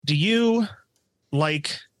Do you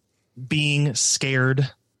like being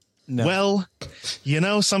scared? No. Well, you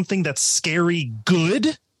know something that's scary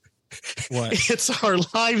good? What? It's our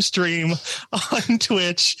live stream on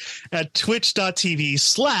Twitch at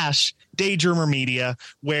twitch.tv/Daydreamer Media,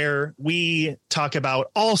 where we talk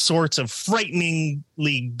about all sorts of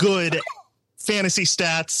frighteningly good fantasy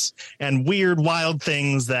stats and weird, wild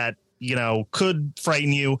things that, you know, could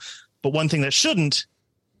frighten you. But one thing that shouldn't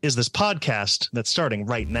is this podcast that's starting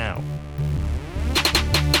right now.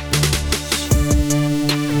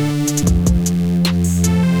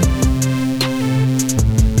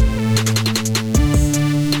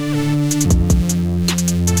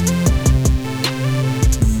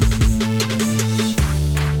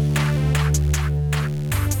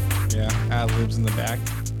 Ad-libs in the back.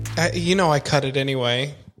 I cut it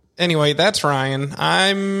anyway. Anyway, that's Ryan.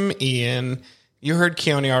 I'm Ian. You heard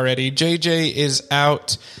Keone already. JJ is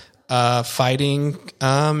out fighting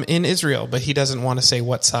in Israel, but he doesn't want to say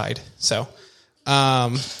what side. So,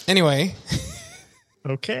 anyway.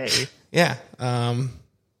 Okay. Yeah.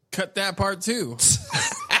 Cut that part too.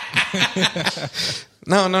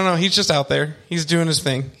 No. He's just out there. He's doing his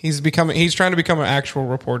thing. He's trying to become an actual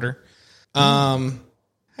reporter. How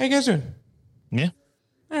you guys doing? Yeah.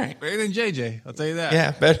 All right. Better than JJ, I'll tell you that. Yeah,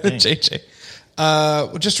 better than JJ.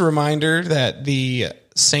 Just a reminder that the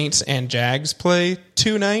Saints and Jags play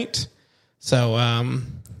tonight. So,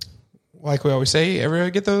 like we always say,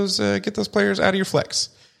 everybody get those players out of your flex.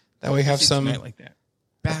 That way you have some like that.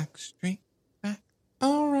 Back straight back.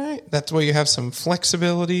 All right. That's why you have some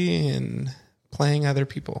flexibility in playing other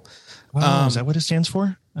people. Is that what it stands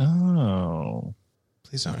for? Oh.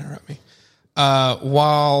 Please don't interrupt me.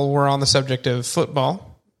 While we're on the subject of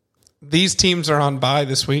football, these teams are on bye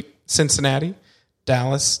this week. Cincinnati,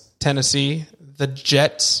 Dallas, Tennessee, the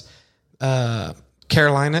Jets,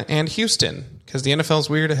 Carolina, and Houston. Because the NFL is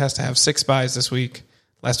weird. It has to have 6 byes this week.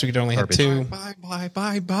 Last week it only had 2. Bye,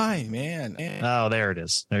 man. Oh, there it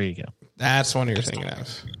is. There you go. That's one you're thinking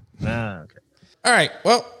of. Okay. All right.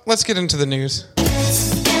 Well, let's get into the news.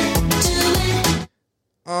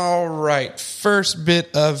 All right. First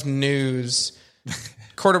bit of news.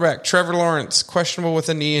 Quarterback Trevor Lawrence, questionable with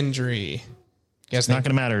a knee injury. It's not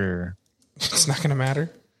going to matter. It's not going to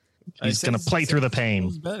matter. He's going to play through the pain.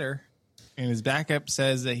 Better. And his backup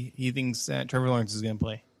says that he thinks that Trevor Lawrence is going to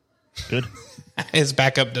play. Good. His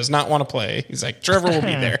backup does not want to play. He's like, Trevor will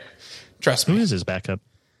be there. Trust me. Who is his backup?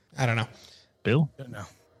 I don't know. Bill? I don't know.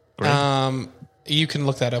 Greg? You can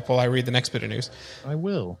look that up while I read the next bit of news. I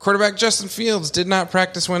will. Quarterback Justin Fields did not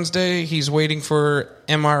practice Wednesday. He's waiting for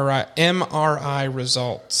MRI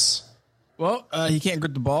results. Well, he can't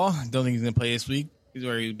grip the ball. Don't think he's going to play this week. He's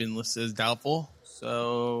already been listed as doubtful.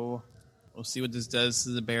 So we'll see what this does to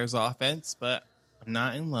the Bears offense, but I'm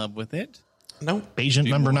not in love with it. Nope. Agent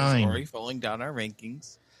number 9. Already falling down our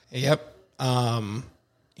rankings. Yep.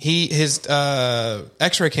 His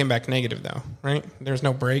X-ray came back negative though, right? There's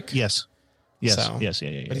no break. Yes. So, Yeah.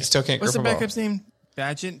 But he still can't What's grip the a ball. backup's name?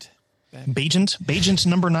 Bagent? Bagent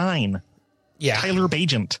number 9. Yeah. Tyler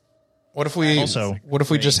Bagent. What if we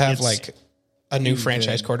just have like a new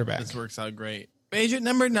franchise quarterback? This works out great. Bagent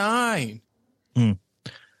number 9.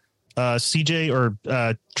 CJ or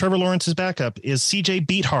Trevor Lawrence's backup is CJ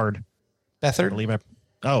Beathard. Beathard? I believe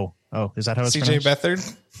Oh, is that how it's CJ pronounced?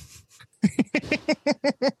 Beathard?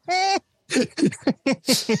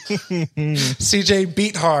 CJ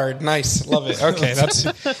Beathard. Nice. Love it. Okay. That's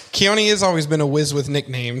Keone has always been a whiz with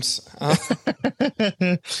nicknames.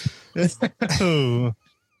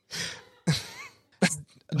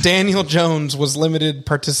 Daniel Jones was limited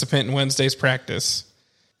participant in Wednesday's practice.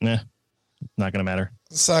 Nah, not going to matter.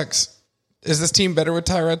 Sucks. Is this team better with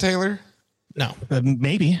Tyrod Taylor? No.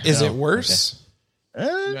 Maybe. Is it worse?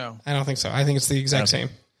 Okay. No. I don't think so. I think it's the exact same.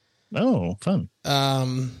 Oh, fun.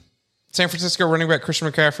 San Francisco running back Christian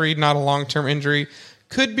McCaffrey, not a long-term injury,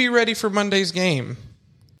 could be ready for Monday's game.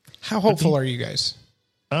 How hopeful are you guys?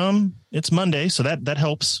 It's Monday, so that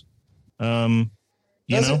helps. Does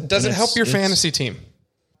it help your fantasy team?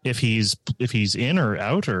 If he's in or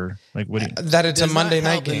out or like what? That it's a Monday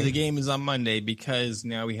night game. The game is on Monday because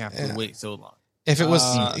now we have to wait so long. If it was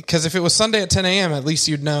if it was Sunday at 10 a.m., at least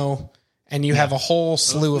you'd know, and you have a whole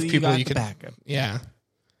slew of people you could backup. Yeah.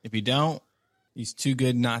 If you don't, he's too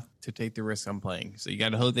good not to take the risk on playing. So you got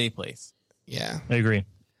to hope they plays. Yeah. I agree.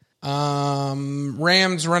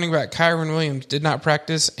 Rams running back Kyron Williams did not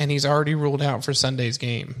practice, and he's already ruled out for Sunday's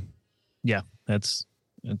game. Yeah, it's.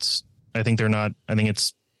 I think they're not. I think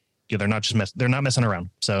it's. Yeah, they're not messing around.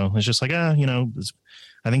 So it's just like, I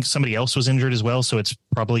think somebody else was injured as well. So it's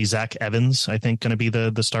probably Zach Evans, I think, going to be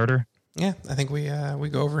the starter. Yeah, I think we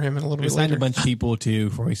go over him in a little We bit signed later. a bunch of people too.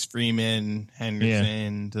 Royce Freeman,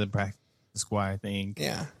 Henderson to the practice squad, I think.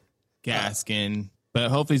 Yeah. Gaskin. But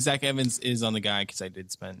hopefully Zach Evans is on the guy because I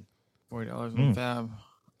did spend $40 on Fab.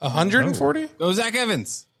 140? Go Zach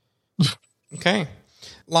Evans. Okay.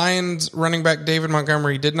 Lions running back David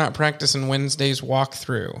Montgomery did not practice in Wednesday's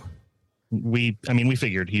walkthrough. We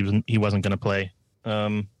figured he wasn't going to play.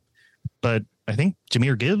 But I think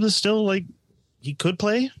Jahmyr Gibbs is still he could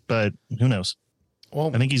play, but who knows? Well,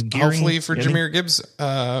 I think he's gearing. Hopefully for Jahmyr Gibbs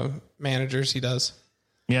managers, he does.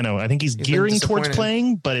 Yeah, no, I think he's gearing towards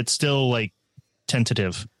playing, but it's still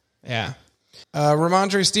tentative. Yeah.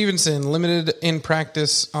 Ramondre Stevenson limited in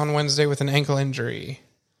practice on Wednesday with an ankle injury.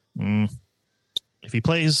 If he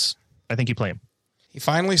plays, I think you play him. He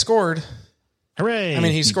finally scored. Hooray! I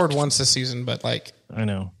mean, he scored once this season, but I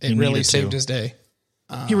know it really saved his day.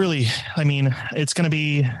 He really. I mean, it's going to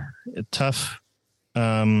be tough.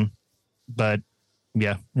 But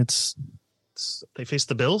yeah, it's they face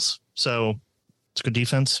the Bills, so it's a good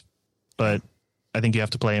defense. But I think you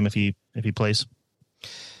have to play him if he plays.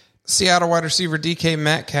 Seattle wide receiver DK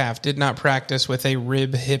Metcalf did not practice with a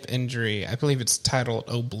rib hip injury. I believe it's titled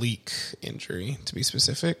oblique injury, to be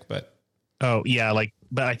specific. But oh yeah,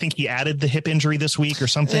 but I think he added the hip injury this week or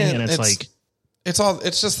something, and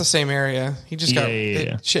it's just the same area. He just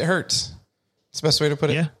shit hurts. It's the best way to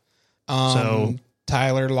put it. Yeah. So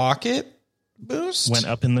Tyler Lockett boost went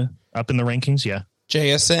up in the rankings. Yeah.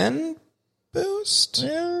 JSN boost.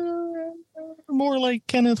 More like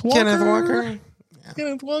Kenneth Walker.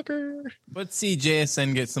 Kenneth Walker. Let's see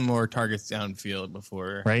JSN get some more targets downfield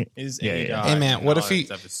before. Right. Hey man, what if he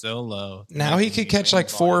stuff is so low? Now he could catch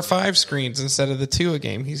 4 or 5 screens instead of the 2 a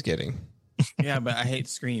game he's getting. Yeah, but I hate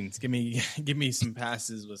screens. Give me some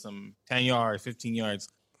passes with some 10 yards, 15 yards.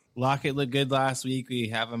 Lockett looked good last week. We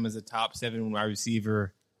have him as a top 7 wide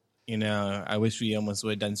receiver. I wish we almost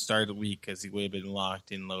would have done start of the week because he would have been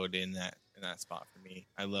locked and loaded in that spot for me.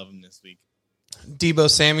 I love him this week. Debo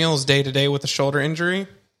Samuel's day to day with a shoulder injury.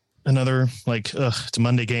 Another it's a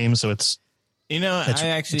Monday game, so it's. I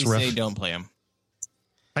actually say don't play him.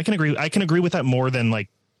 I can agree with that more than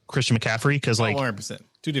Christian McCaffrey because 100%.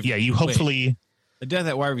 2 different. Yeah, you hopefully the death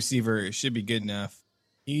at wide receiver should be good enough.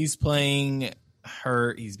 He's playing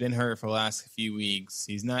hurt. He's been hurt for the last few weeks.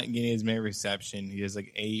 He's not getting as many reception. He has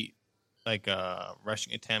 8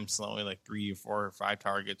 rushing attempts, only 3 or 4 or 5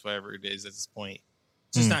 targets, whatever it is at this point.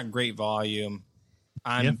 It's just not great volume.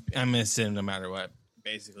 I'm missing him no matter what.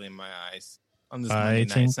 Basically, in my eyes, on this Monday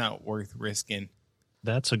night, it's not worth risking.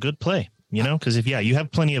 That's a good play, because if you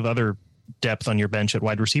have plenty of other depth on your bench at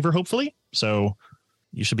wide receiver, hopefully, so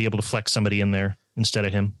you should be able to flex somebody in there instead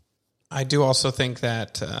of him. I do also think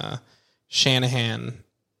that Shanahan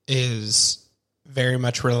is very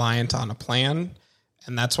much reliant on a plan,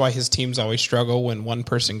 and that's why his teams always struggle when one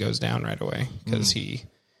person goes down right away because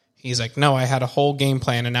he's like, no, I had a whole game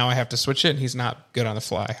plan and now I have to switch it. And he's not good on the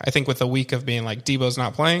fly. I think with a week of being Debo's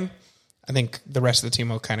not playing, I think the rest of the team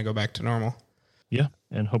will kind of go back to normal. Yeah,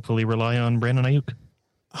 and hopefully rely on Brandon Ayuk.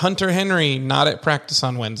 Hunter Henry not at practice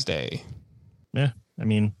on Wednesday. Yeah, I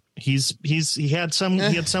mean he had some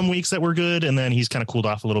weeks that were good, and then he's kind of cooled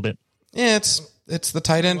off a little bit. Yeah, it's the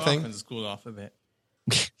tight end thing. It's cooled off a bit.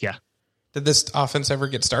 Yeah. Did this offense ever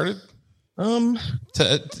get started?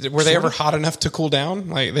 Were they ever hot enough to cool down?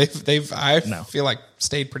 They've I feel like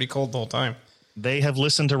stayed pretty cold the whole time. They have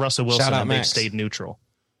listened to Russell Wilson and they've Max. stayed neutral.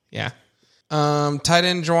 Yeah. Tight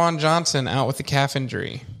end Juwan Johnson out with a calf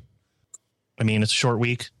injury. I mean, it's a short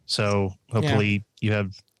week, so hopefully you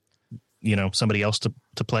have somebody else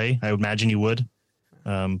to play. I would imagine you would.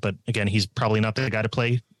 But again, he's probably not the guy to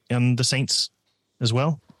play in the Saints as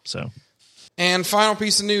well. So. And final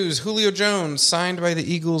piece of news, Julio Jones signed by the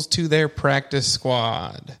Eagles to their practice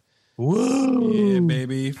squad. Whoa. Yeah,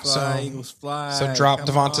 baby. Fly, Eagles fly. So drop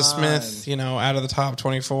Devonta Smith, out of the top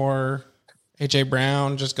 24. A.J.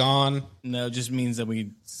 Brown just gone. No, it just means that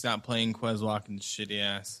we stop playing Quez Watkins' shitty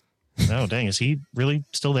ass. Oh, dang. Is he really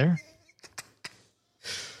still there?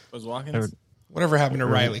 Quez Watkins? Whatever happened to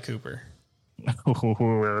Riley Cooper?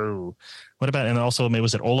 What about, and also,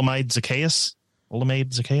 was it Olamide Zacchaeus?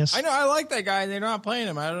 I know, I like that guy. They're not playing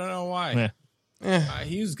him. I don't know why. Yeah.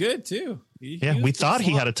 He was good, too. We thought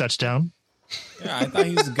he had a touchdown. Yeah, I thought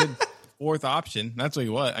he was a good 4th option. That's what he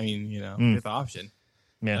was. I mean, 5th option.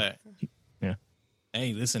 Yeah. But,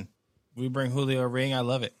 hey, listen. We bring Julio a ring. I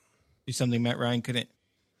love it. Do something Matt Ryan couldn't.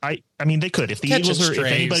 I mean, they could. If the Catch Eagles are,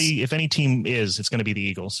 strays. if any team is, it's going to be the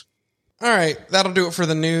Eagles. All right, that'll do it for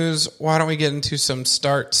the news. Why don't we get into some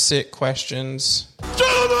start-sit questions?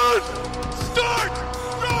 Gentlemen, start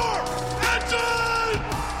your engine!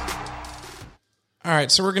 All All right,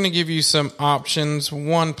 so we're going to give you some options,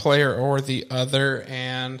 one player or the other,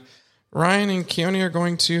 and Ryan and Keone are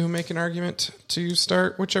going to make an argument to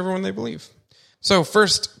start whichever one they believe. So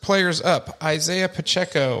first players up, Isaiah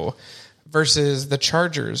Pacheco versus the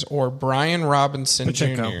Chargers, or Brian Robinson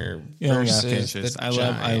Pacheco. Jr. versus the I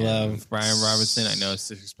love Brian Robinson. I know it's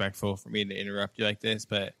disrespectful for me to interrupt you like this,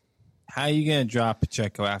 but how are you going to drop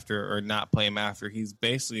Pacheco after or not play him after he's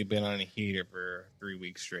basically been on a heater for 3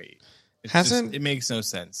 weeks straight? It makes no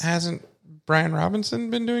sense. Hasn't Brian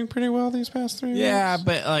Robinson been doing pretty well these past 3 weeks? Yeah,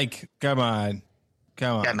 but like, come on.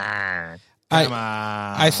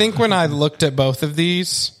 I think when I looked at both of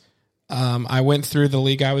these, I went through the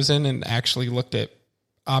league I was in and actually looked at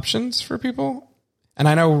options for people. And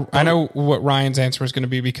I know what Ryan's answer is going to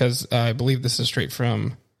be because I believe this is straight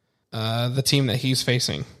from the team that he's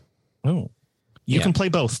facing. Oh, you can play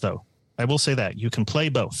both, though. I will say that you can play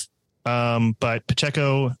both. But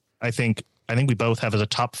Pacheco, I think we both have as a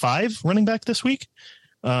top 5 running back this week.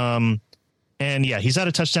 And yeah, he's had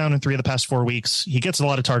a touchdown in 3 of the past 4 weeks. He gets a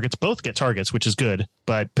lot of targets. Both get targets, which is good.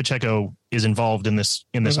 But Pacheco is involved in this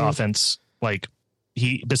offense. Like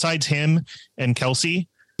besides him and Kelsey,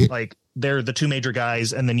 like they're the 2 major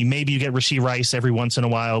guys. And then you get Rashee Rice every once in a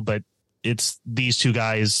while, but it's these 2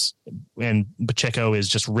 guys, and Pacheco is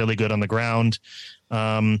just really good on the ground.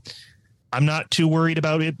 I'm not too worried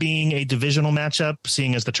about it being a divisional matchup,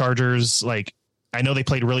 seeing as the Chargers, like I know they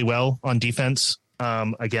played really well on defense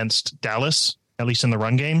against Dallas, at least in the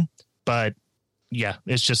run game. But yeah,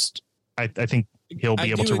 it's just I think he'll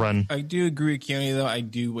be able to run. I do agree with Keone,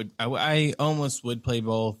 though. I almost would play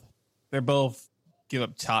both. They're both give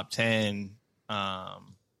up top 10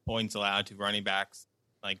 points allowed to running backs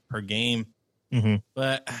like per game. Mm-hmm.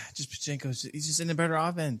 But just Pacheco's he's just in a better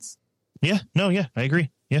offense. Yeah, I agree.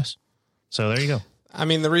 Yes. So there you go. I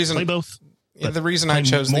mean, the reason play both. The reason I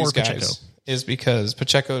chose these guys Pacheco is because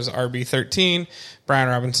Pacheco's RB13, Brian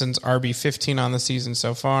Robinson's RB15 on the season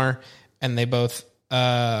so far, and they both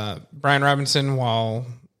Brian Robinson, while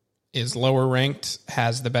is lower ranked,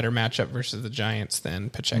 has the better matchup versus the Giants than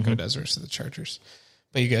Pacheco does versus the Chargers.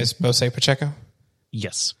 But you guys both say Pacheco?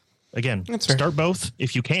 Yes. Again, That's fair. Start both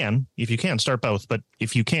if you can. If you can, start both. But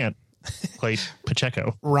if you can't, play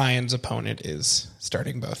Pacheco. Ryan's opponent is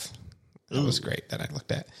starting both. That was great that I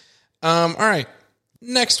looked at. All right.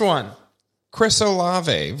 Next one. Chris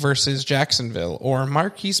Olave versus Jacksonville, or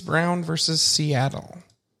Marquise Brown versus Seattle.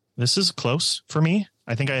 This is close for me.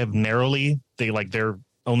 I think I have narrowly, they're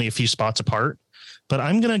only a few spots apart, but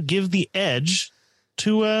I'm going to give the edge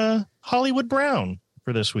to Hollywood Brown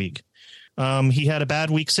for this week. He had a bad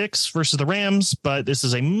week 6 versus the Rams, but this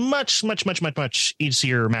is a much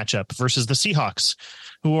easier matchup versus the Seahawks,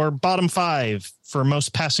 who are bottom 5 for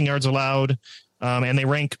most passing yards allowed. And they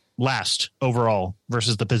rank last overall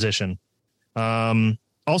versus the position.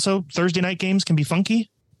 Also, Thursday night games can be funky.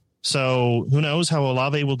 So who knows how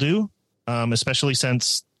Olave will do, especially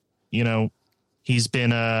since, he's been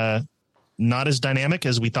not as dynamic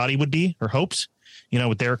as we thought he would be or hoped,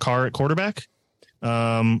 with Derek Carr at quarterback.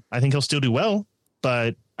 I think he'll still do well,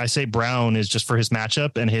 but I say Brown is just for his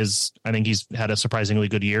matchup and I think he's had a surprisingly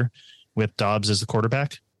good year with Dobbs as the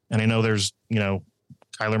quarterback. And I know there's,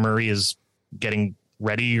 Kyler Murray is getting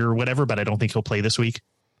ready or whatever, but I don't think he'll play this week.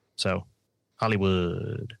 So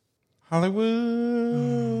Hollywood.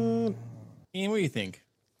 Ian, what do you think?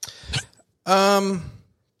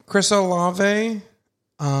 Chris Olave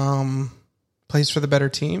plays for the better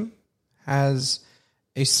team, has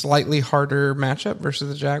a slightly harder matchup versus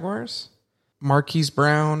the Jaguars. Marquise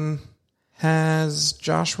Brown has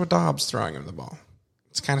Joshua Dobbs throwing him the ball.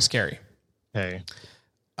 It's kind of scary. Hey.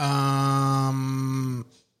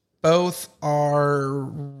 Both are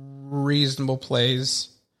reasonable plays.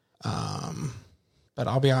 But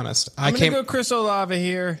I'll be honest. I'm going to go Chris Olave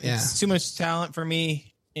here. Yeah. It's too much talent for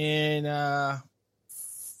me. In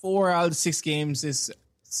 4 out of 6 games this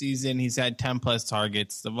season, he's had 10-plus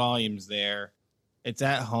targets. The volume's there. It's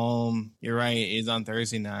at home. You're right. It is on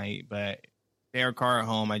Thursday night, but Derek Carr at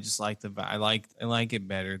home, I just like the vibe. I like it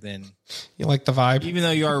better than... You like the vibe? Even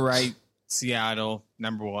though you are right, Seattle,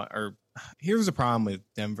 number 1. Or here's the problem with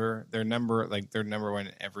Denver. They're number 1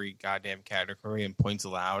 in every goddamn category in points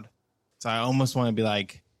allowed. So I almost want to be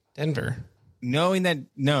like... Denver. Knowing that...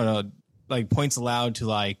 No. Like points allowed to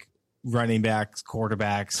like running backs,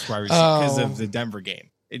 quarterbacks, because of the Denver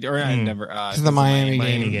game. Not Denver. The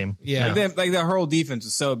Miami game. Yeah. Like the whole defense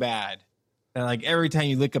was so bad. And like every time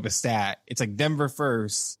you look up a stat, it's like Denver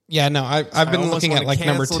first. Yeah, no, I've been looking at like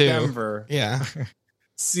number 2. Denver. Yeah.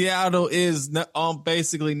 Seattle is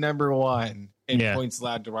basically number 1 in points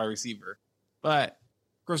allowed to wide receiver. But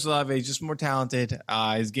Chris Olave is just more talented.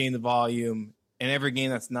 He's gained the volume. And every game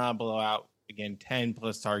that's not a blowout, again, 10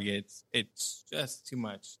 plus targets, it's just too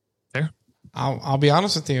much. Fair. I'll be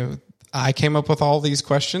honest with you. I came up with all these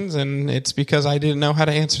questions, and it's because I didn't know how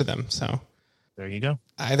to answer them. So there you go.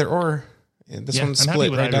 Either or. This Yeah, one's I'm happy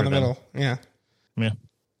split with right either down the of them. middle. Yeah. Yeah.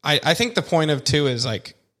 I think the point of two is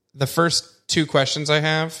like the first two questions I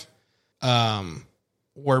have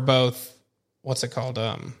were both, what's it called?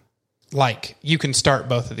 Like you can start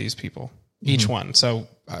both of these people, each one. So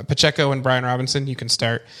Pacheco and Brian Robinson, you can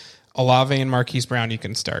start. Olave and Marquise Brown, you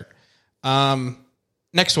can start.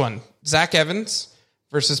 Next one, Zach Evans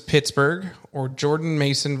versus Pittsburgh or Jordan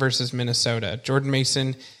Mason versus Minnesota. Jordan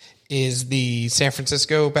Mason is the San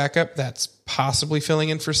Francisco backup that's possibly filling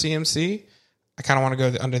in for CMC. I kind of want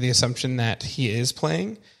to go under the assumption that he is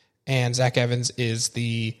playing. And Zach Evans is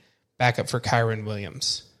the backup for Kyron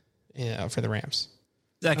Williams for the Rams.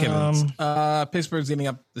 Zach Evans. Pittsburgh's giving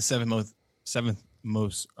up the seventh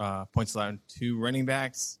most points allowed to running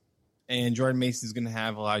backs. And Jordan Mason's going to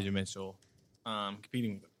have Elijah Mitchell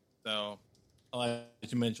competing with him. So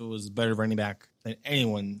Elijah Mitchell was a better running back than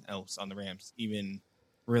anyone else on the Rams, even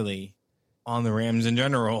really on the Rams in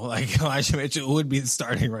general. Like Elijah Mitchell would be the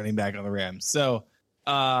starting running back on the Rams. So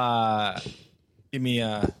give me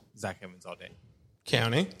Zach Evans all day.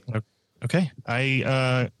 County. Okay.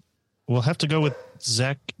 I will have to go with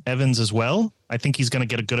Zach Evans as well. I think he's going to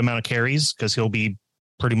get a good amount of carries because he'll be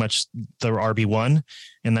pretty much the RB1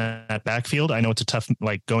 in that backfield. I know it's a tough,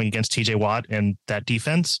 like going against TJ Watt and that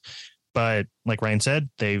defense, but like Ryan said,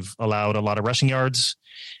 they've allowed a lot of rushing yards.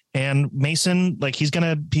 And Mason, like he's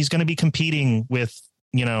gonna be competing with,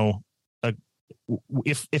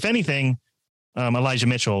 if anything, Elijah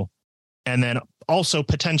Mitchell, and then also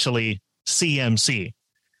potentially CMC.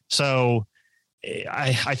 So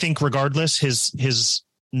I think regardless, his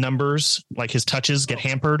numbers, like his touches, get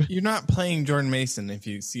hampered. You're not playing Jordan Mason if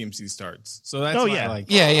CMC starts. So that's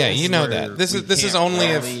you know that this is only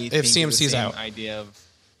if CMC's out. Idea of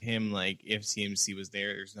him, like if CMC was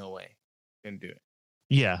there's no way gonna do it.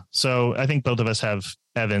 Yeah, so I think both of us have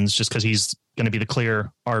Evans just because he's going to be the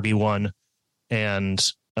clear RB1,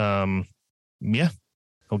 and he'll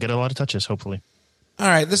get a lot of touches hopefully. All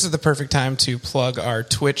right, this is the perfect time to plug our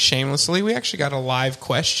Twitch shamelessly. We actually got a live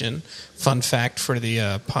question, fun fact for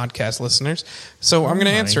the podcast listeners. So I'm going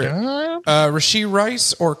to answer it. Rashee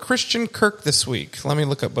Rice or Christian Kirk this week? Let me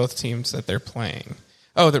look up both teams that they're playing.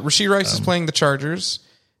 Oh, that Rashee Rice is playing the Chargers,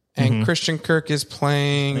 and Christian Kirk is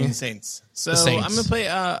playing the Saints. So Saints. I'm going to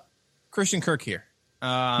play Christian Kirk here.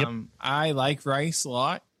 I like Rice a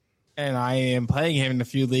lot, and I am playing him in a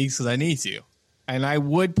few leagues because I need to. And I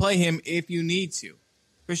would play him if you need to.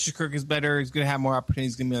 Christian Kirk is better. He's going to have more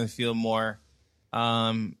opportunities. He's going to be on the field more.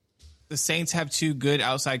 The Saints have two good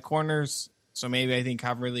outside corners, so maybe I think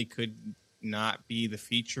Coverly could not be the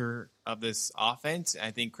feature of this offense.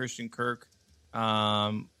 I think Christian Kirk, he's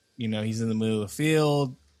in the middle of the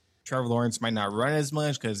field. Trevor Lawrence might not run as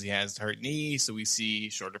much because he has hurt knee, so we see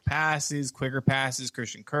shorter passes, quicker passes.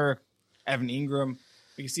 Christian Kirk, Evan Ingram.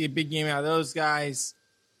 We can see a big game out of those guys.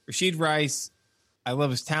 Rashee Rice, I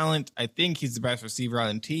love his talent. I think he's the best receiver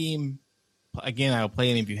on the team. Again, I'll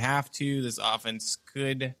play him if you have to. This offense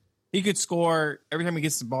could score. Every time he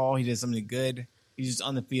gets the ball, he does something good. He's just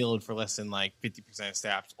on the field for less than like 50% of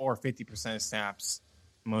snaps or 50% of snaps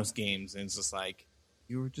most games. And it's just like,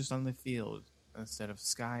 you were just on the field instead of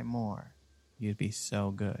Sky Moore. You'd be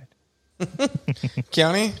so good.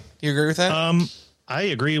 County, do you agree with that? I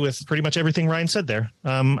agree with pretty much everything Ryan said there.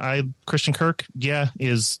 Christian Kirk,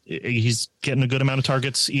 he's getting a good amount of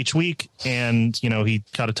targets each week, and he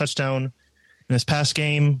caught a touchdown in this past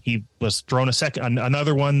game. He was thrown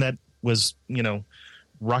another one that was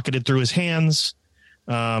rocketed through his hands.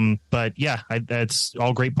 But that's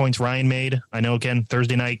all great points Ryan made. I know again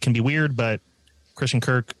Thursday night can be weird, but Christian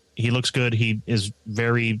Kirk, he looks good. He is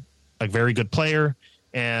very good player,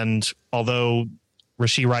 and although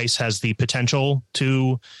Rashee Rice has the potential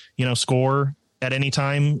to, score at any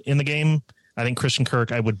time in the game, I think Christian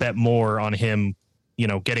Kirk, I would bet more on him,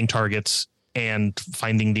 getting targets and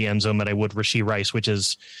finding the end zone that I would Rashee Rice, which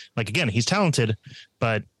is like, again, he's talented,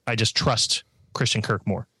 but I just trust Christian Kirk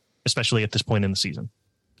more, especially at this point in the season.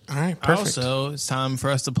 All right, perfect. Also, it's time for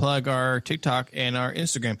us to plug our TikTok and our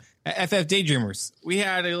Instagram at FF Daydreamers. We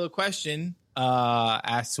had a little question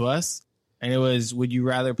asked to us, and it was, would you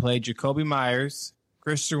rather play Jacoby Myers,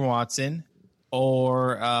 Christian Watson,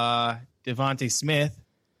 or Devontae Smith?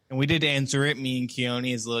 And we did answer it, me and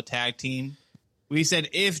Keone, as a little tag team. We said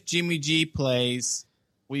if Jimmy G plays,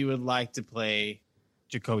 we would like to play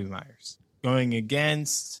Jacoby Myers. Going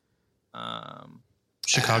against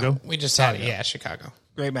Chicago. We just had it. Yeah, Chicago.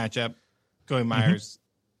 Great matchup. Jacoby Myers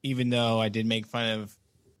even though I did make fun of,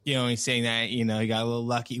 he's saying that, he got a little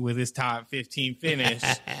lucky with his top 15 finish,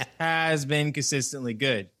 has been consistently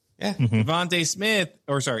good. Yeah. Devontae Smith,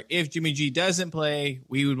 if Jimmy G doesn't play,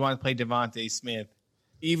 we would want to play Devontae Smith,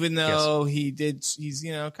 even though he's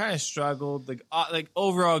kind of struggled. Like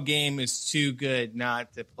overall game is too good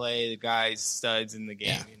not to play the guys studs in the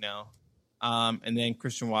game, and then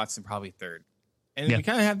Christian Watson probably third. And we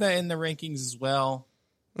kind of have that in the rankings as well.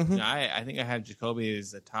 I think I have Jacoby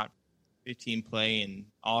as a top 15 play and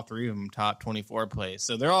all three of them top 24 plays.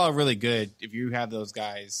 So they're all really good. If you have those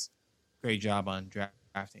guys, great job on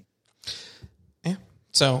drafting. Yeah.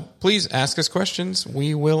 So please ask us questions.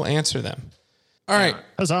 We will answer them. All right.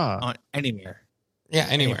 Huzzah. On anywhere. Yeah,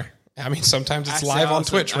 anywhere. I mean, sometimes it's live on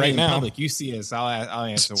Twitch right now. Public, you see us. I'll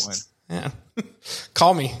answer one. Yeah.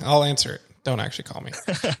 Call me. I'll answer it. Don't actually call me.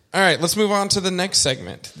 All right. Let's move on to the next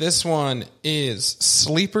segment. This one is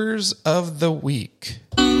Sleepers of the Week.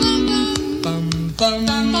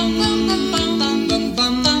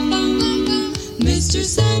 Mr.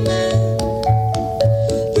 Sandman,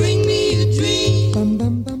 bring me a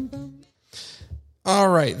dream. All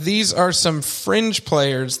right. These are some fringe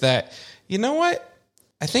players that, you know what?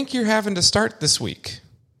 I think you're having to start this week.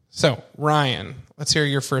 So, Ryan, let's hear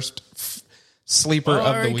your first sleeper of the week.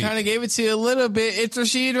 I already kind of gave it to you a little bit. It's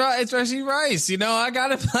Rashid Rice. I got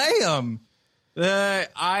to play him.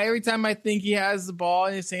 Every time I think he has the ball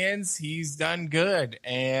in his hands, he's done good.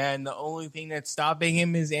 And the only thing that's stopping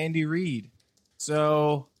him is Andy Reid.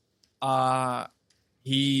 So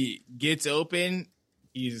he gets open.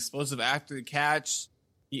 He's explosive after the catch.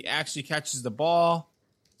 He actually catches the ball.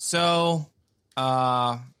 So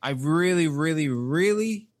I really, really,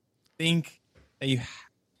 really think that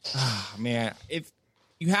if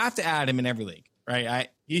you have to add him in every league, right?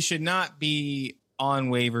 He should not be on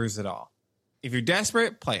waivers at all. If you're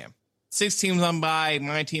desperate, play him. 6 teams on bye.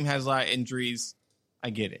 My team has a lot of injuries.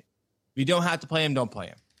 I get it. If you don't have to play him, don't play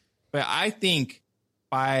him. But I think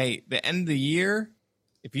by the end of the year,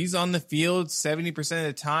 if he's on the field 70% of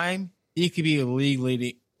the time, he could be a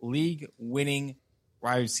league-winning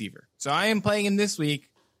wide receiver. So I am playing him this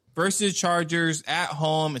week versus Chargers at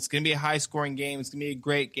home. It's going to be a high-scoring game. It's going to be a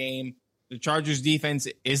great game. The Chargers' defense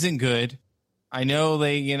isn't good. I know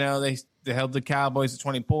they held the Cowboys to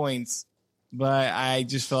 20 points, but I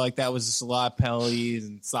just felt like that was just a lot of penalties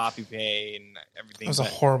and sloppy pay and everything. It was a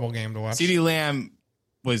horrible game to watch. CeeDee Lamb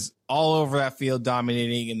was all over that field,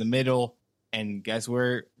 dominating in the middle. And guess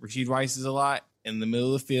where Rashid Rice is a lot? In the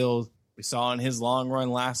middle of the field. We saw in his long run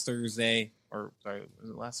last Thursday. Was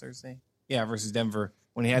it last Thursday? Yeah, versus Denver.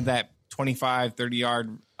 When he had that 25,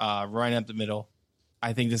 30-yard run up the middle.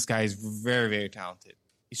 I think this guy is very, very talented.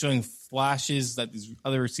 He's showing flashes that these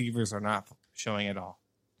other receivers are not showing at all.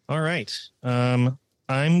 All right. I'm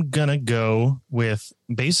going to go with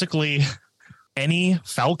basically any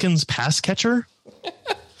Falcons pass catcher.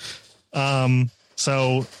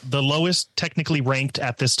 So the lowest technically ranked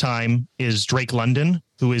at this time is Drake London,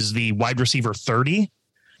 who is the wide receiver 30.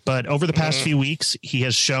 But over the past few weeks, he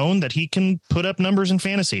has shown that he can put up numbers in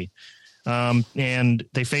fantasy. And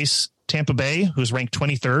they face Tampa Bay, who's ranked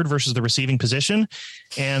 23rd versus the receiving position.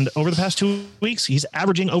 And over the past 2 weeks, he's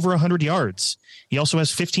averaging over 100 yards. He also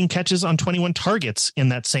has 15 catches on 21 targets in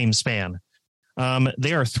that same span.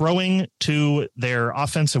 They are throwing to their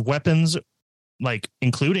offensive weapons, like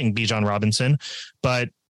including Bijan Robinson, but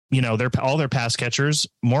they're all their pass catchers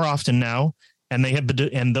more often now, and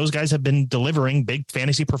those guys have been delivering big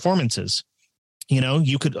fantasy performances.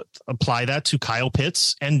 You could apply that to Kyle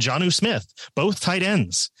Pitts and Jonnu Smith, both tight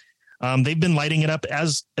ends. They've been lighting it up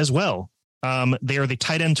as well. They are the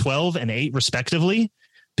tight end 12 and 8 respectively.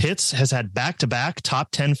 Pitts has had back-to-back top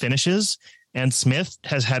 10 finishes, and Smith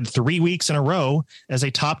has had 3 weeks in a row as a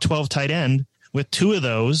top 12 tight end, with 2 of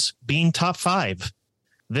those being top 5.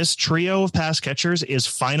 This trio of pass catchers is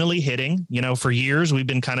finally hitting. For years we've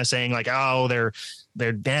been kind of saying like, oh, they're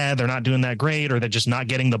not doing that great, or they're just not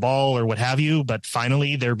getting the ball or what have you. But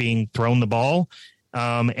finally they're being thrown the ball.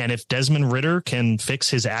 And if Desmond Ridder can fix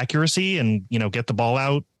his accuracy and, get the ball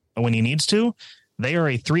out when he needs to, they are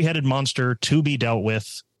a 3-headed monster to be dealt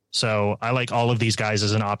with. So I like all of these guys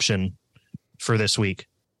as an option for this week.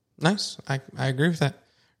 Nice. I agree with that.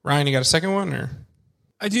 Ryan, you got a second one, or?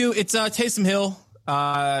 I do. It's Taysom Hill.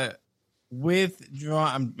 We've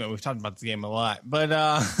talked about this game a lot, but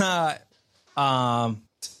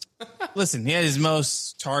listen, he had his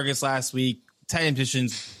most targets last week. Tight end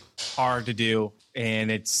position's hard to do,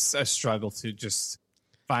 and it's a struggle to just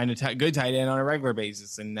find a good tight end on a regular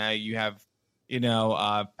basis. And now you have,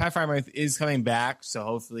 Pat Freiermuth is coming back, so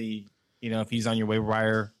hopefully, if he's on your waiver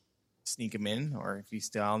wire, sneak him in, or if he's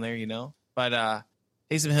still on there, But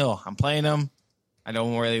Taysom Hill, I'm playing him. I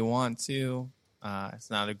don't really want to. It's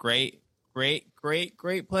not a great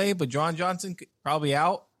play, but John Johnson probably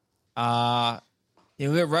out.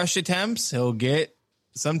 He'll get rush attempts. He'll get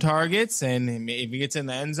some targets, and if he gets in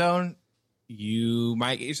the end zone, you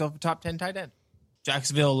might get yourself a top 10 tight end.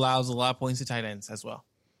 Jacksonville allows a lot of points to tight ends as well.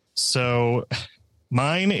 So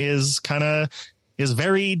mine is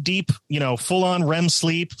very deep, full on REM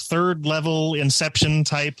sleep, third level Inception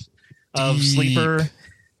type of sleeper.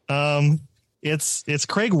 It's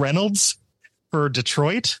Craig Reynolds for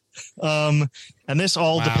Detroit. And this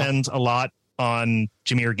all depends a lot on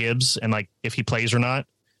Jahmyr Gibbs and like if he plays or not.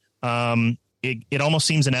 It almost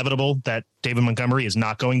seems inevitable that David Montgomery is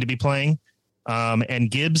not going to be playing.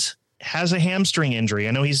 And Gibbs has a hamstring injury.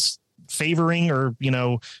 I know he's favoring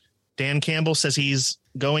Dan Campbell says he's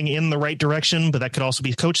going in the right direction, but that could also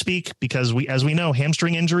be coach speak because as we know,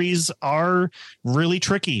 hamstring injuries are really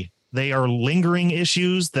tricky. They are lingering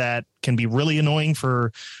issues that can be really annoying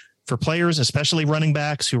for players, especially running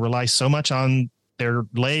backs who rely so much on their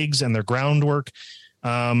legs and their groundwork.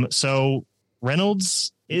 So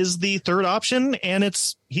Reynolds is the third option, and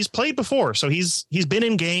he's played before. So he's been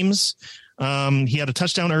in games. He had a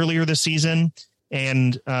touchdown earlier this season,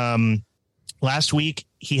 and last week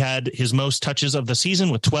he had his most touches of the season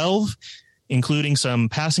with 12, including some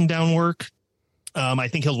passing down work. I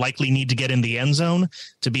think he'll likely need to get in the end zone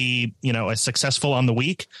to be, as successful on the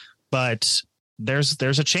week, but there's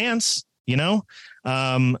a chance,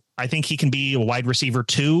 I think he can be a wide receiver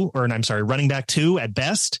running back 2 at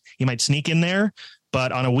best. He might sneak in there,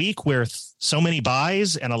 but on a week where so many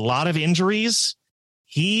buys and a lot of injuries,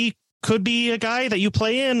 he could be a guy that you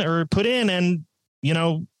play in or put in and,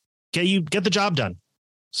 get the job done.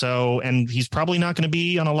 So, and he's probably not going to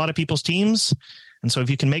be on a lot of people's teams. And so if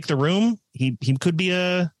you can make the room, he could be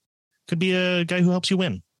a guy who helps you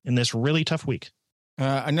win in this really tough week.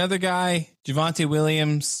 Another guy, Javonte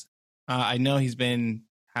Williams. I know he's been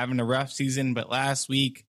having a rough season, but last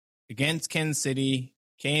week against Kansas City,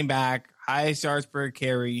 came back, highest yards per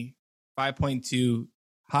carry, 5.2,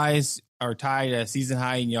 highest or tied a season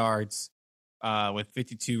high in yards with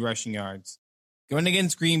 52 rushing yards. Going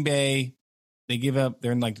against Green Bay,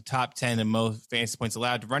 they're in like the top 10 in most fantasy points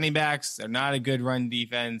allowed to running backs. They're not a good run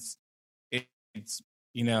defense. It's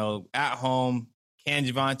at home. Can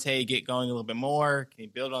Javonte get going a little bit more? Can he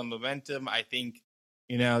build on momentum? I think,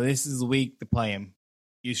 this is the week to play him.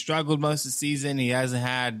 He struggled most of the season. He hasn't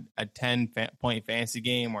had a 10-point fantasy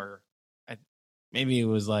game, or maybe it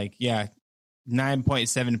was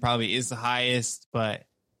 9.7 probably is the highest, but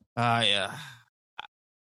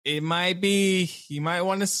it might be, you might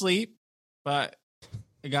want to sleep, but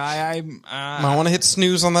the guy might want to hit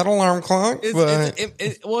snooze on that alarm clock.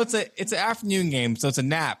 It's an afternoon game, so it's a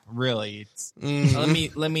nap. Really, it's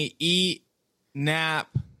let me eat,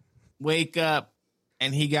 nap, wake up,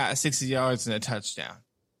 and he got 60 yards and a touchdown.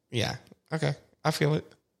 Yeah. Okay. I feel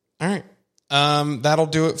it. All right. That'll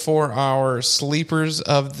do it for our sleepers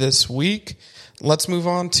of this week. Let's move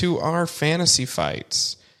on to our fantasy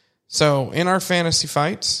fights. So in our fantasy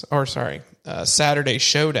fights, Saturday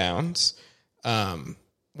showdowns,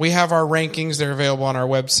 we have our rankings. They're available on our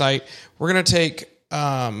website. We're gonna take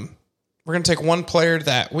one player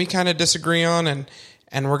that we kind of disagree on,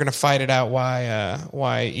 and we're gonna fight it out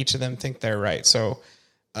why each of them think they're right. So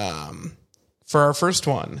for our first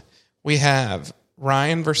one, we have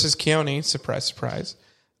Ryan versus Keone. Surprise, surprise.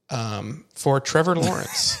 For Trevor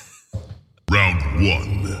Lawrence. Round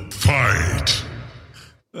 1, fight.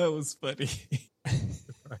 That was funny.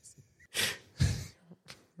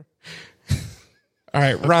 All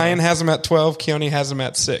right, okay. Ryan has him at 12. Keone has him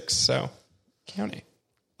at 6. So, Keone.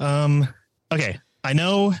 Okay, I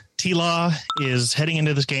know T-Law is heading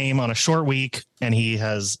into this game on a short week, and he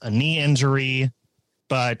has a knee injury,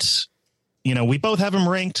 but we both have him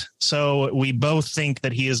ranked, so we both think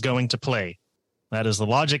that he is going to play. That is the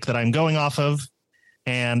logic that I'm going off of.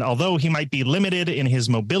 And although he might be limited in his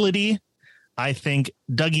mobility, I think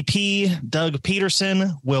Doug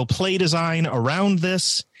Peterson will play design around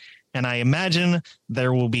this. And I imagine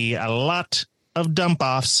there will be a lot of dump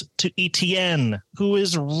offs to ETN, who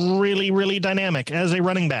is really, really dynamic as a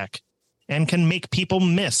running back and can make people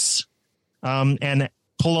miss. And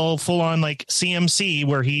pull full on like CMC,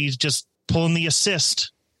 where he's just pulling the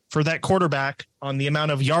assist for that quarterback on the amount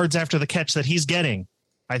of yards after the catch that he's getting.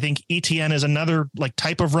 I think ETN is another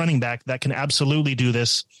type of running back that can absolutely do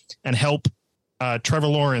this and help Trevor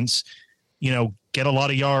Lawrence, get a lot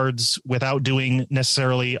of yards without doing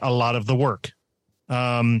necessarily a lot of the work.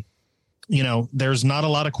 There's not a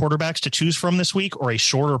lot of quarterbacks to choose from this week, or a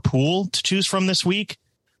shorter pool to choose from this week.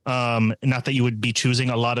 Not that you would be choosing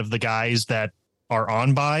a lot of the guys that are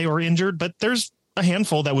on bye or injured, but there's a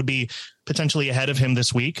handful that would be potentially ahead of him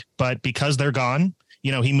this week. But because they're gone,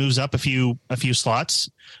 he moves up a few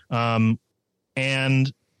slots. And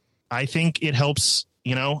I think it helps.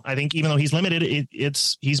 I think even though he's limited,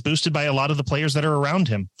 he's boosted by a lot of the players that are around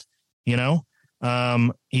him. I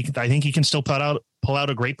think he can still pull out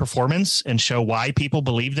a great performance and show why people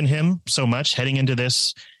believed in him so much heading into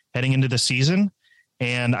this season.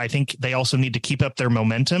 And I think they also need to keep up their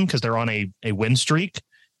momentum because they're on a win streak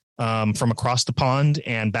from across the pond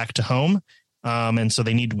and back to home. And so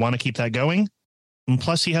they want to keep that going. And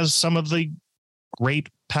plus he has some of the great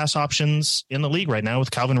pass options in the league right now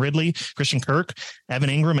with Calvin Ridley, Christian Kirk, Evan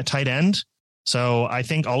Ingram at tight end. So I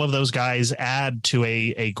think all of those guys add to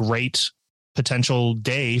a great potential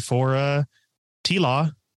day for T-Law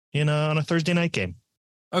on a Thursday night game.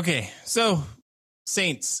 Okay, so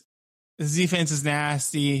Saints, this defense is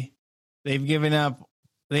nasty. They've given up.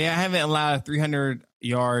 They haven't allowed a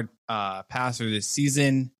 300-yard passer this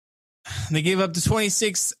season. They gave up to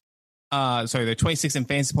 26. They're 26th in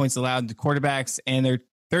fantasy points allowed to quarterbacks, and they're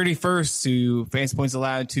 31st to fantasy points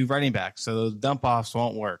allowed to running backs. So those dump offs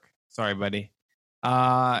won't work. Sorry, buddy.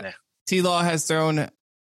 T-Law has thrown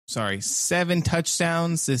 7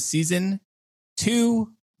 touchdowns this season. 2,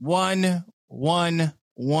 1, 1,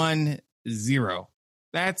 1, 0.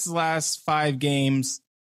 That's the last 5 games.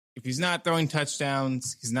 If he's not throwing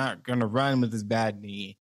touchdowns, he's not going to run with his bad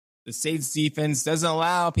knee. The Saints defense doesn't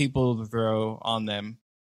allow people to throw on them.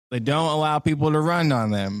 They don't allow people to run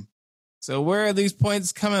on them. So where are these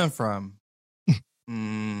points coming from?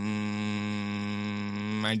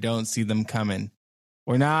 I don't see them coming.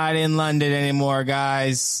 We're not in London anymore,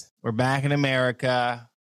 guys. We're back in America.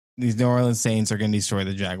 These New Orleans Saints are going to destroy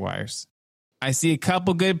the Jaguars. I see a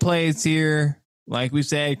couple good plays here. Like we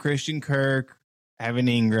said, Christian Kirk, Evan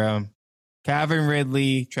Ingram, Calvin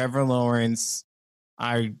Ridley, Trevor Lawrence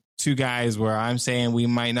are 2 guys where I'm saying we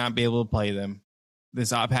might not be able to play them.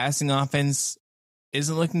 This passing offense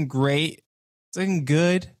isn't looking great. It's looking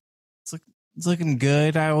good. It's looking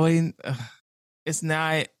good. It's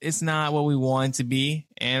not what we want it to be.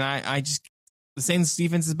 And the Saints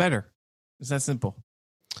defense is better. It's that simple.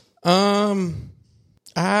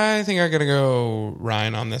 I think I gotta go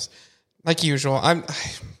Ryan on this. Like usual. I'm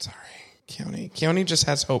sorry, Keone just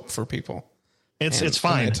has hope for people. It's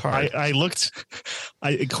fine. It's hard. I looked.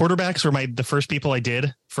 Quarterbacks were the first people I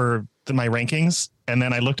did for my rankings, and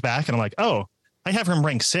then I looked back and I'm like, oh, I have him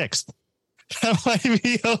ranked 6th. That might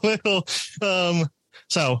be a little.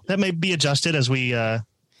 So that may be adjusted as we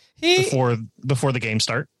before the game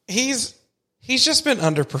start. He's just been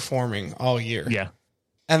underperforming all year. Yeah,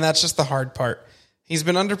 and that's just the hard part. He's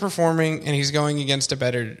been underperforming, and he's going against a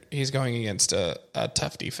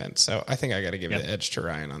tough defense. So I think I got to give the edge to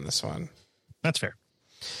Ryan on this one. That's fair.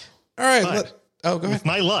 All right. Go ahead. With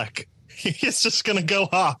my luck, he's just going to go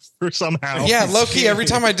off for somehow. Yeah, low-key, every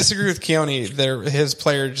time I disagree with Keone, his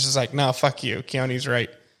player just is like, no, fuck you. Keone's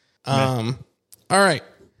right. All right.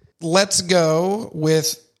 Let's go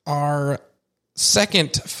with our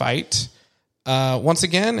second fight. Once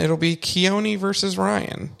again, it'll be Keone versus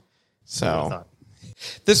Ryan. So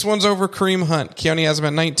this one's over Kareem Hunt. Keone has him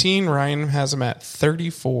at 19. Ryan has him at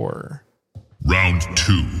 34. Round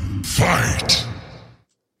 2. Fight.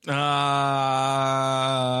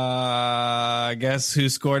 Guess who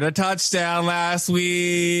scored a touchdown last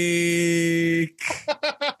week?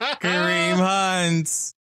 Kareem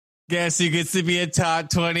Hunt. Guess who gets to be a top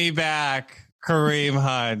 20 back? Kareem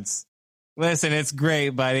Hunt. Listen, it's great,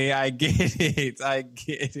 buddy. I get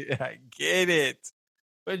it.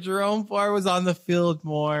 But Jerome Ford was on the field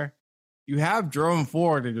more. You have Jerome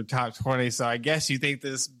Ford in your top 20, so I guess you think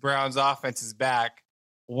this Browns offense is back.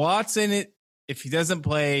 Watson, if he doesn't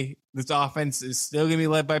play, this offense is still going to be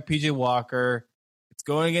led by PJ Walker. It's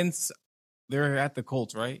going against, they're at the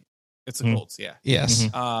Colts, right? It's the Colts, yeah. Yes.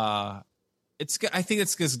 I think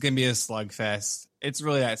it's just going to be a slugfest. It's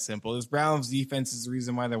really that simple. This Browns defense is the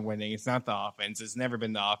reason why they're winning. It's not the offense. It's never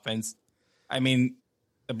been the offense. I mean,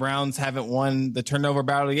 the Browns haven't won the turnover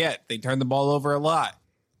battle yet. They turn the ball over a lot.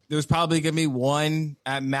 There's probably going to be 1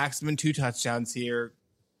 at maximum 2 touchdowns here.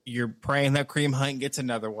 You're praying that Kareem Hunt gets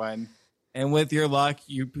another one. And with your luck,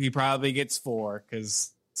 he probably gets 4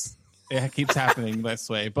 because it keeps happening this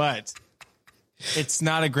way. But it's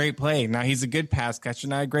not a great play. Now, he's a good pass catcher,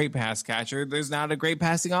 not a great pass catcher. There's not a great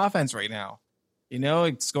passing offense right now.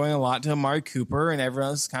 It's going a lot to Amari Cooper, and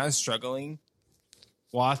everyone's kind of struggling.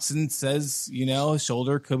 Watson says, his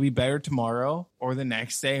shoulder could be better tomorrow or the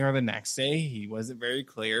next day or the next day. He wasn't very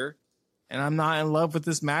clear. And I'm not in love with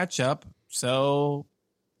this matchup. So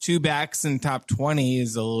 2 backs in top 20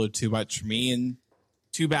 is a little too much for me. And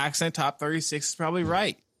 2 backs in the top 36 is probably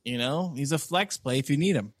right. You know, he's a flex play if you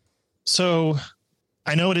need him. So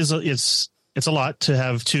I know it's a lot to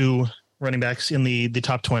have 2 running backs in the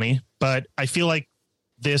top 20, but I feel like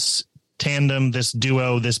this tandem, this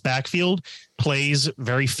duo, this backfield plays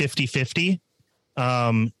very 50-50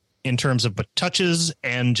 in terms of touches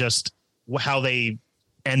and just how they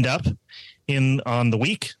end up on the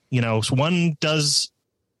week. You know, so one does,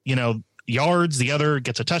 you know, yards, the other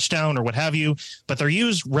gets a touchdown or what have you, but they're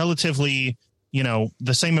used relatively, you know,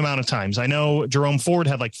 the same amount of times. I know Jerome Ford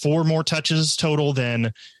had like 4 more touches total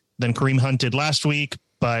than Kareem Hunt did last week,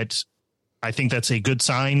 but I think that's a good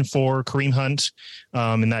sign for Kareem Hunt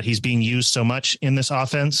in that he's being used so much in this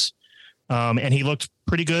offense. And he looked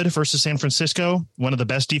pretty good versus San Francisco, one of the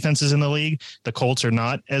best defenses in the league. The Colts are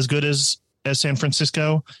not as good as San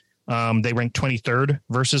Francisco. They ranked 23rd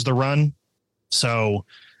versus the run. So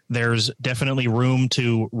there's definitely room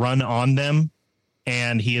to run on them.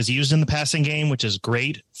 And he is used in the passing game, which is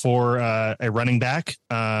great for a running back.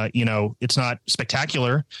 You know, it's not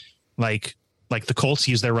spectacular like the Colts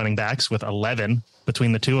use their running backs with 11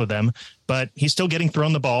 between the 2 of them, but he's still getting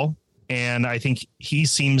thrown the ball. And I think he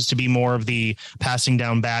seems to be more of the passing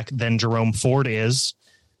down back than Jerome Ford is.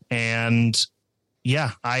 And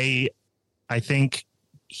yeah, I think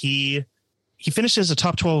he finished as a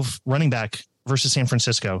top 12 running back versus San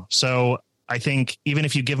Francisco. So I think even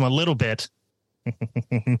if you give him a little bit,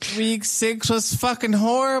 Week 6 was fucking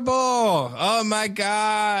horrible. Oh my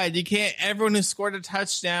God. You can't, everyone who scored a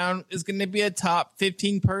touchdown is going to be a top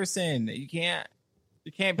 15 person. You can't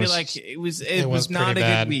be like, it was not a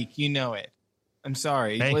bad. good week. You know it. I'm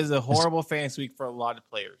sorry. Hey, it was a horrible fantasy week for a lot of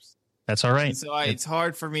players. that's all right. And so it's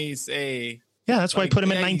hard for me to say. Yeah, that's why I put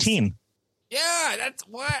him at 19. Yeah, that's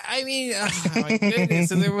what I mean. Oh my goodness.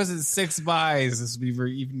 So there wasn't 6 buys. This would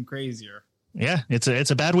be even crazier. Yeah,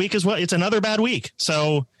 it's a bad week as well. It's another bad week.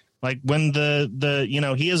 So like when the you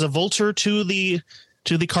know, he is a vulture to the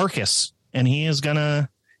carcass, and he's gonna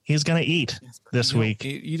eat this week.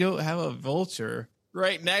 You don't have a vulture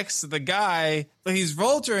right next to the guy that he's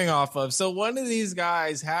vulturing off of. So one of these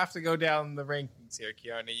guys have to go down the rankings here,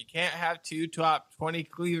 Keanu. You can't have 2 top 20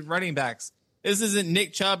 Cleveland running backs. This isn't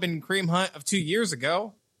Nick Chubb and Kareem Hunt of 2 years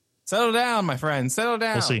ago. Settle down, my friend. Settle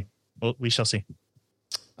down. We'll see. We shall see.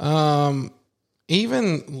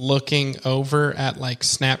 Even looking over at like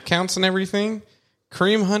snap counts and everything,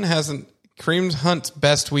 Kareem Hunt's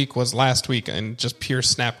best week was last week in just pure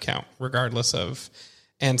snap count, regardless of.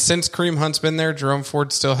 And since Kareem Hunt's been there, Jerome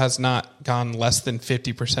Ford still has not gone less than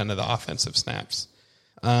 50% of the offensive snaps.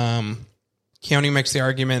 Keone makes the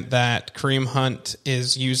argument that Kareem Hunt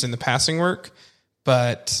is used in the passing work,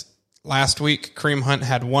 but last week Kareem Hunt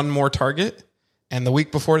had 1 more target, and the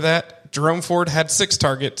week before that, Jerome Ford had 6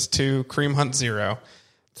 targets to Kareem Hunt 0.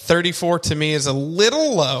 34 to me is a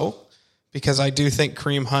little low because I do think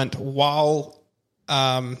Kareem Hunt, while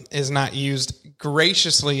is not used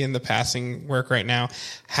graciously in the passing work right now,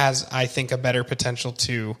 has, I think, a better potential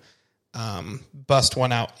to bust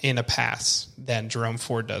one out in a pass than Jerome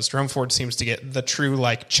Ford does. Jerome Ford seems to get the true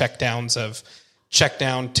like checkdowns of check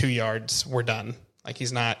down 2 yards, we're done. Like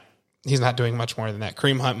he's not doing much more than that.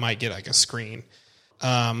 Kareem Hunt might get like a screen.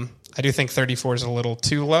 I do think 34 is a little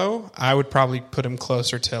too low. I would probably put him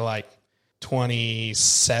closer to like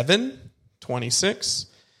 27, 26.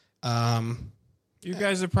 You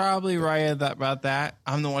guys are probably right about that.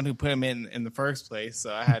 I'm the one who put him in the first place,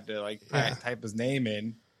 so I had to type his name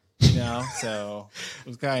in, you know. So it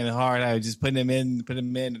was kind of hard. I was just put him in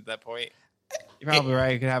at that point. You're probably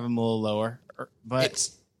right. You could have him a little lower, but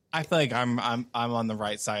I feel like I'm on the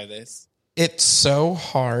right side of this. It's so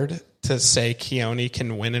hard to say Keone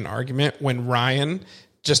can win an argument when Ryan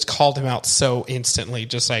just called him out so instantly.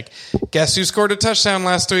 Just like, guess who scored a touchdown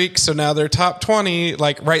last week? So now they're top 20.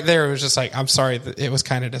 Like right there, it was just like, I'm sorry, it was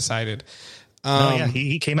kind of decided.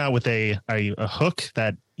 He came out with a hook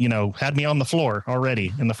that, you know, had me on the floor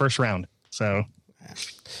already in the first round. So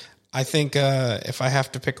I think if I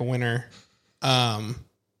have to pick a winner,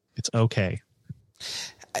 it's okay.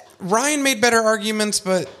 Ryan made better arguments,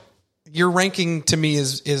 but your ranking to me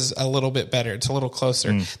is a little bit better. It's a little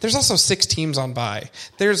closer. There's also 6 teams on bye.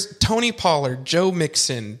 There's Tony Pollard, Joe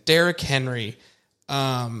Mixon, Derrick Henry,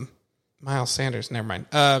 Miles Sanders, never mind,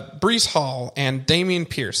 Breece Hall, and Dameon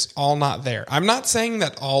Pierce, all not there. I'm not saying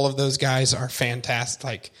that all of those guys are fantastic,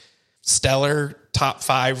 like stellar top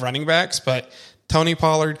 5 running backs, but Tony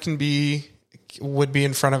Pollard would be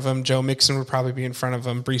in front of him. Joe Mixon would probably be in front of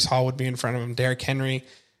him. Breece Hall would be in front of him. Derrick Henry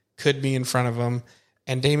could be in front of him.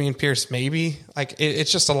 And Dameon Pierce, maybe. Like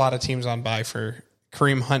it's just a lot of teams on bye for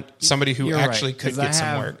Kareem Hunt, somebody who actually could get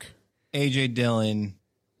some work. A.J. Dillon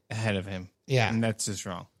ahead of him. Yeah. and that's just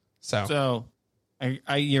wrong. So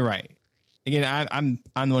I you're right. Again, I'm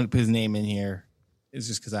the one who put his name in here. It's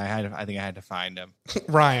just because I think I had to find him.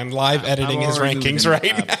 Ryan live editing his rankings right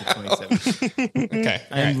now. now. Okay.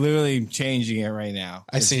 I'm right. literally changing it right now.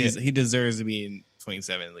 I see it. He deserves to be in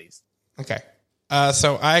 27 at least. Okay.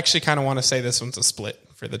 So I actually kind of want to say this one's a split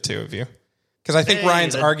for the two of you. Because I think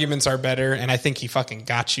Ryan's arguments are better, and I think he fucking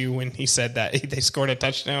got you when he said that they scored a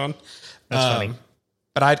touchdown. That's funny.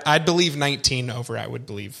 But I'd believe 19 over. I would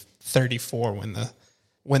believe 34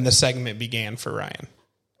 when the segment began for Ryan.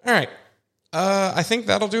 All right. I think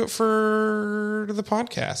that'll do it for the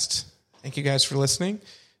podcast. Thank you guys for listening.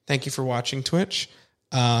 Thank you for watching Twitch.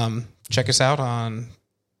 Check us out on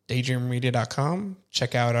daydreamermedia.com.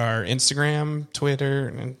 Check out our Instagram,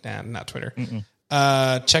 Twitter, not Twitter.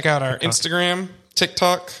 Check out our Instagram,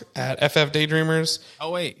 TikTok at FF Daydreamers.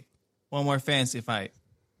 Oh, wait. One more fancy fight.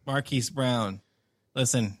 Marquise Brown.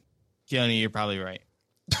 Listen, Keone, you're probably right.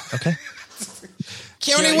 Okay.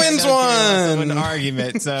 Keone wins one. An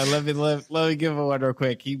argument. So let me give him one real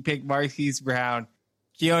quick. He picked Marquise Brown.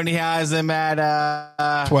 Keone has him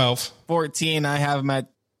at 12. 14. I have him at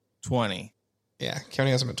 20. Yeah, Keone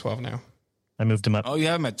has him at 12 now. I moved him up. Oh, you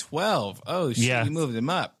have him at 12. Oh, shit. Yeah. You moved him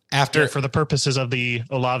up. After for the purposes of the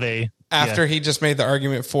Olave. After he just made the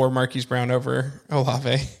argument for Marquise Brown over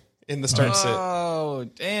Olave in the start sit. Oh,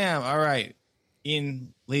 damn. All right.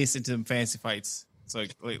 Ian, lead us into some fancy fights. So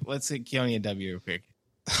wait, let's hit Keone a W real quick.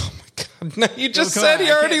 Oh my god! No, you just come said on,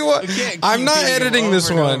 he already won. I'm not editing this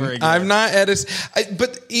one. I'm not editing.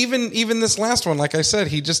 But even this last one, like I said,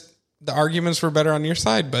 the arguments were better on your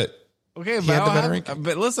side. But okay, he had the better ranking.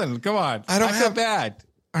 But listen, come on. I don't feel have bad.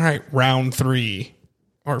 All right, round 3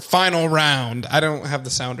 or final round. I don't have the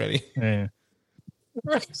sound ready. Yeah.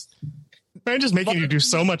 I'm just making you do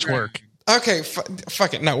so much work. Okay,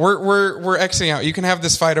 fuck it. No, we're exiting out. You can have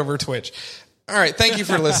this fight over Twitch. All right, thank you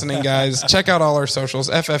for listening, guys. Check out all our socials,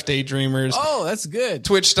 FF Daydreamers. Oh, that's good.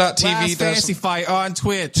 Twitch.tv. Last fantasy fight on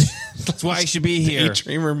Twitch. That's why you should be here.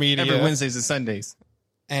 Daydreamer Media. Every Wednesdays and Sundays.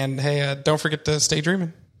 And hey, don't forget to stay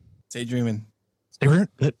dreaming. Stay dreaming. Stay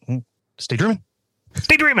dreaming.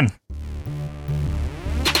 Stay dreaming.